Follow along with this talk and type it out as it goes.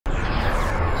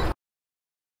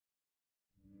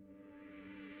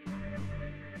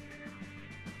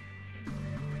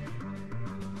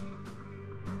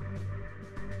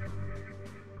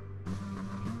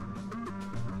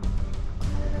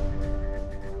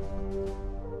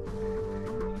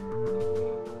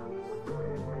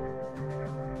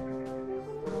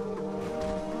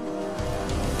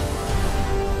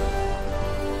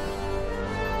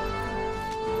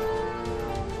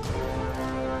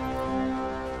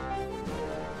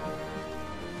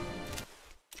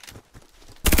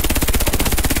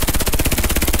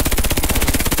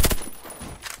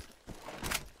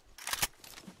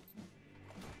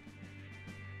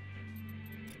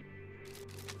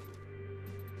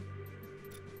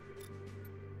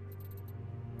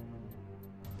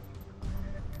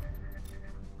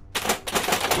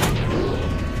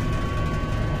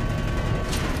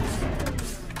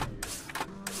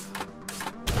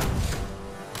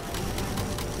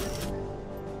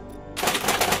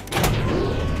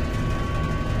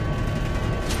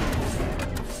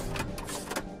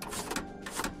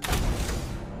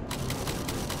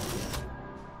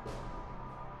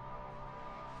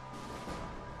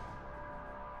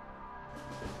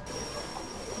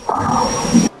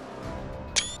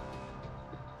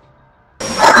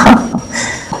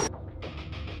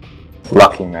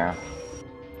team, man.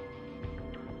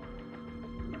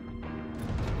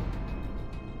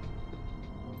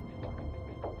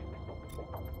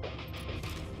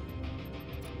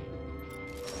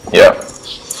 Yep.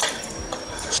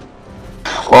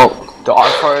 Well, the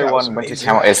R4A1 winter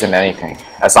camo isn't anything.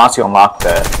 As long as you unlock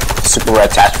the super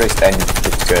red attach rates, then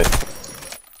it's good.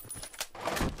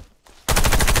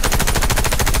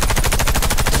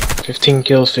 "15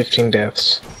 kills, 15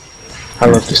 deaths. I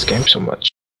love this game so much.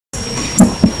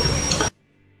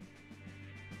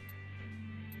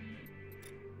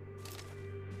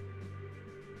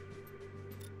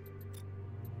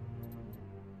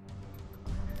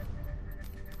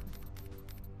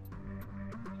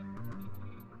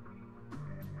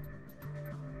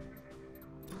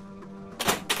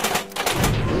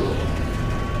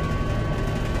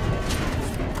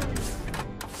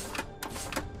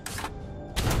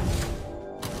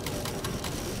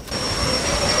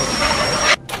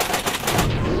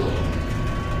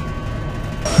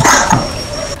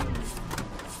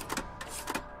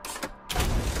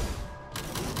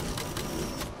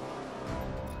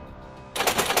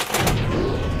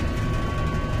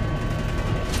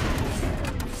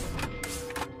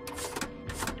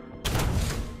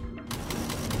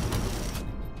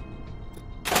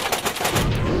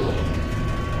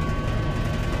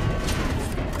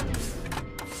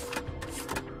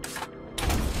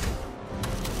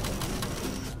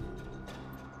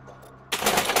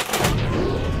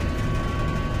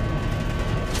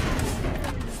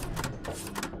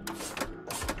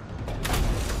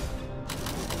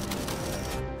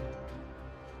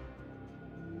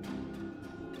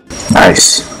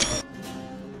 Nice.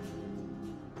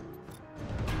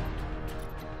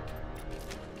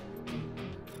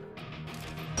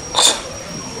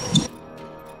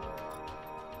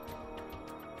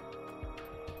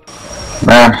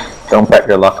 Man, don't bet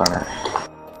your luck on it.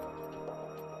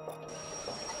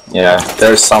 Yeah,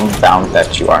 there's some bound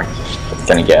that you aren't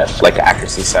gonna get, like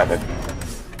accuracy 7.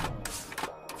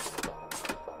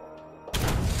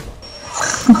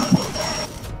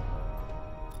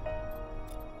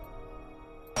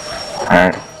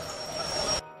 Alright.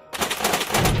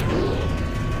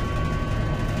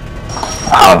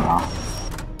 I don't know.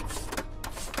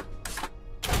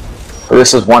 But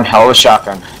this is one hell of a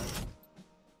shotgun.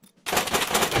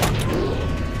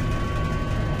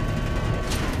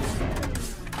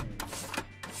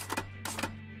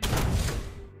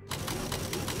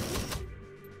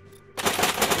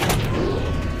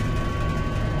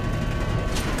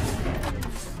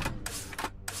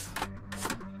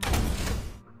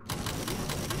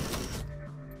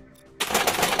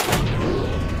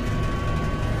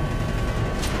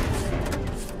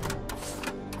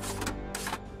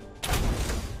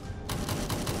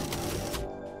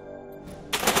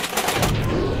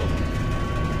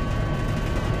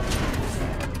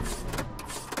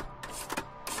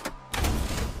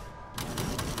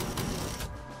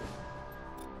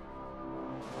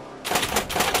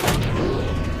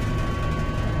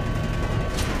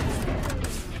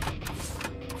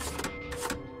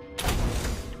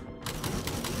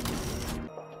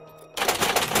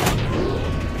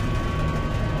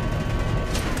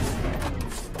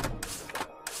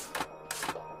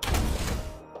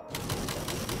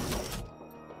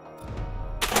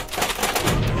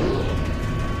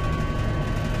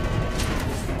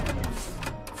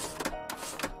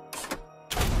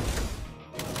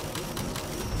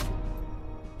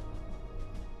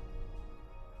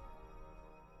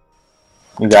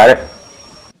 You got it?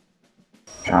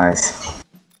 Nice.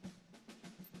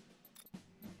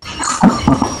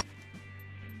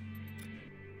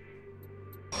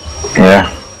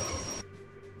 Yeah.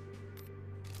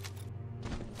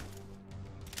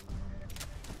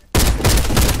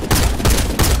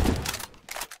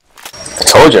 I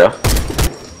told you.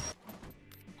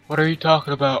 What are you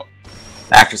talking about?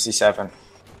 Accuracy 7.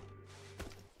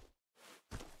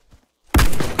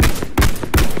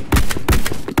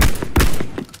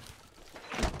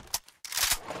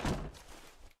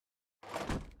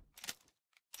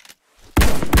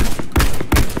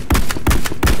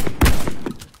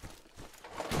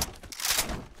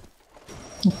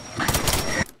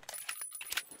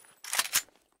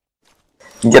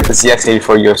 You get the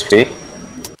ZX84 USB?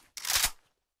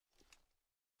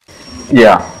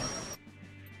 Yeah.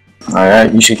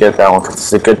 Alright, you should get that one because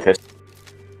it's a good pistol.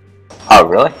 Oh,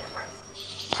 really?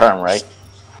 Turn, right?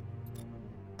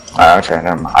 Alright, okay,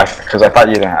 never mind. Because I thought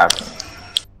you didn't have it.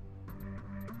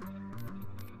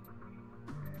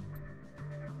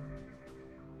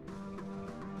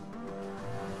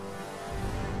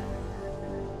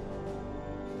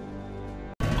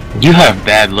 You have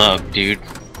bad luck, dude.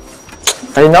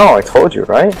 I know, I told you,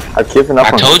 right? I've given up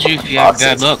I on told you if you have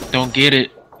bad boxes. luck, don't get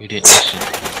it. You didn't listen.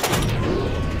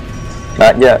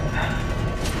 Not yet.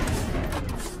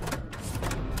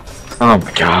 Oh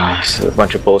my gosh, this is a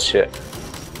bunch of bullshit.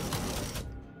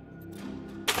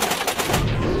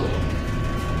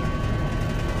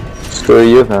 Screw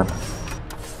you then.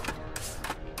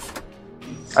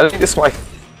 I think this is my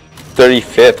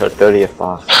 35th or 30th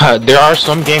box. There are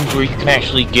some games where you can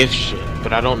actually gift shit,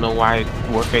 but I don't know why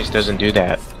Warface doesn't do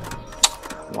that.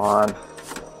 Come on.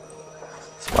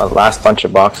 It's my last bunch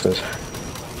of boxes.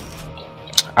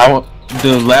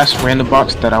 The last random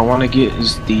box that I want to get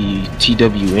is the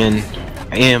TWN.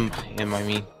 I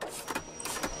mean.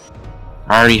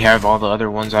 I already have all the other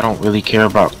ones. I don't really care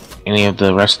about any of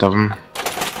the rest of them.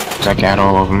 Cause I got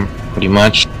all of them, pretty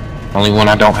much. Only one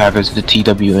I don't have is the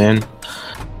TWN.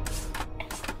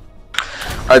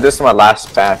 Alright, this is my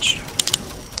last batch.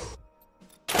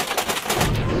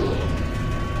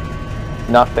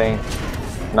 Nothing.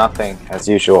 Nothing, as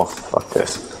usual. Fuck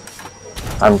this.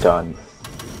 I'm done.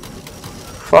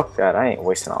 Fuck that, I ain't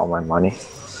wasting all my money.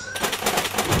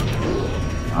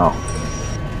 Oh.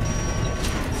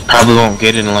 Probably won't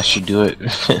get it unless you do it.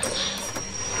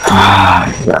 Ah,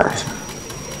 you guys.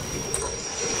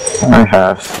 I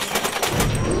have.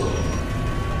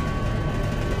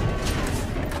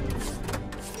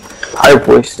 I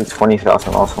wasted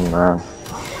 20,000 also, man.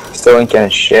 Still ain't getting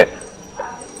shit.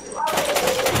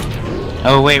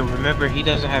 Oh wait, remember he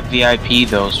doesn't have VIP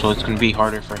though, so it's gonna be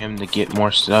harder for him to get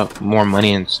more stuff, more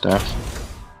money and stuff.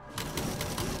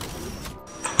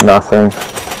 Nothing.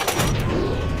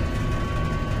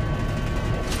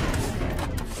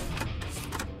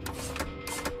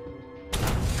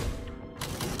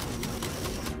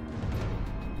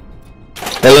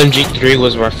 LMG3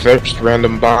 was my first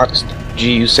random box.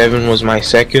 GU7 was my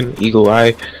second. Eagle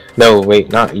Eye. No,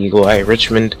 wait, not Eagle Eye.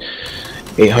 Richmond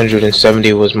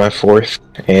 870 was my fourth.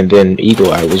 And then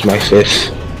Eagle Eye was my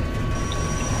fifth.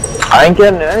 I ain't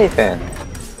getting anything.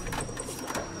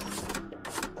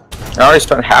 I already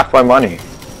spent half my money.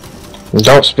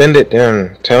 Don't spend it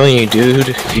then. I'm telling you, dude.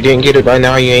 If you didn't get it by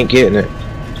now, you ain't getting it.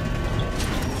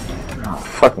 Oh,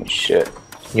 fucking shit.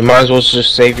 You might as well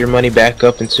just save your money back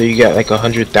up until you got like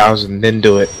 100,000, then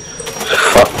do it.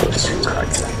 Fuck this.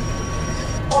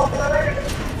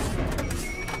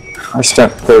 I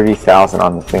spent 30,000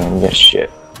 on the thing and get shit.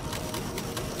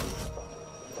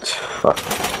 Fuck.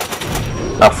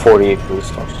 Not 48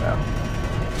 boosters now.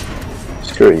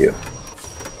 Screw you.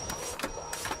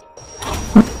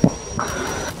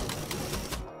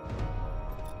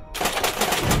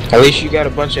 At least you got a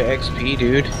bunch of XP,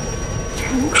 dude.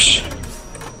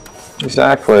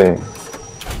 Exactly.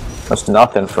 That's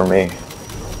nothing for me.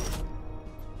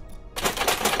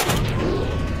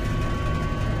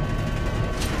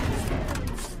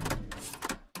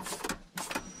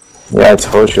 Yeah, I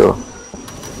told you.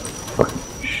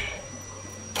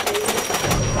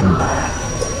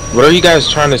 What are you guys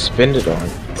trying to spend it on?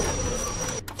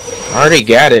 I already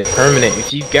got it permanent.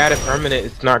 If you got it permanent,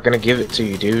 it's not gonna give it to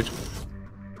you, dude.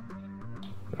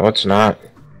 No, it's not.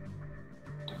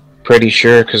 Pretty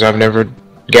sure, because I've never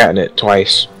gotten it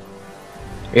twice.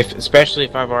 Especially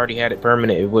if I've already had it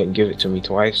permanent, it wouldn't give it to me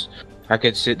twice. I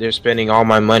could sit there spending all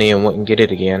my money and wouldn't get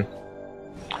it again.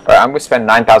 Alright, I'm gonna spend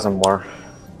 9,000 more.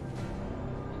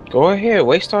 Go ahead,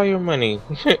 waste all your money.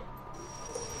 I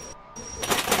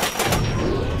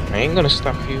ain't gonna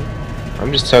stop you.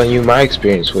 I'm just telling you my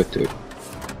experience with it.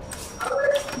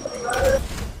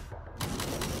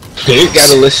 You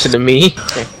gotta listen to me.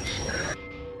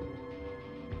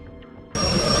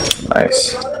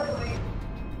 Nice.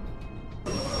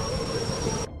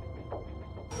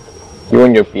 You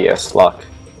and your BS luck.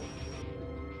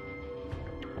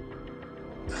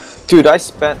 Dude, I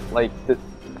spent like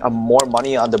more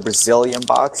money on the Brazilian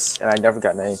box and I never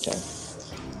got anything.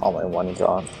 All my money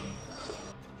gone.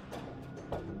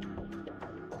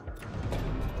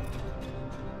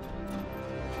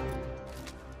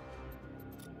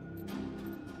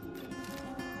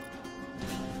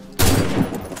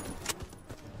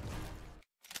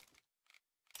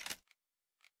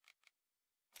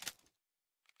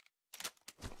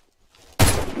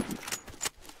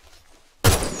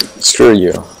 Screw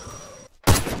you.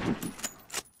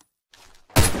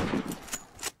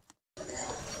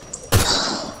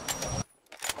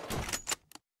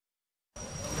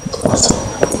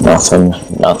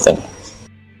 Nothing.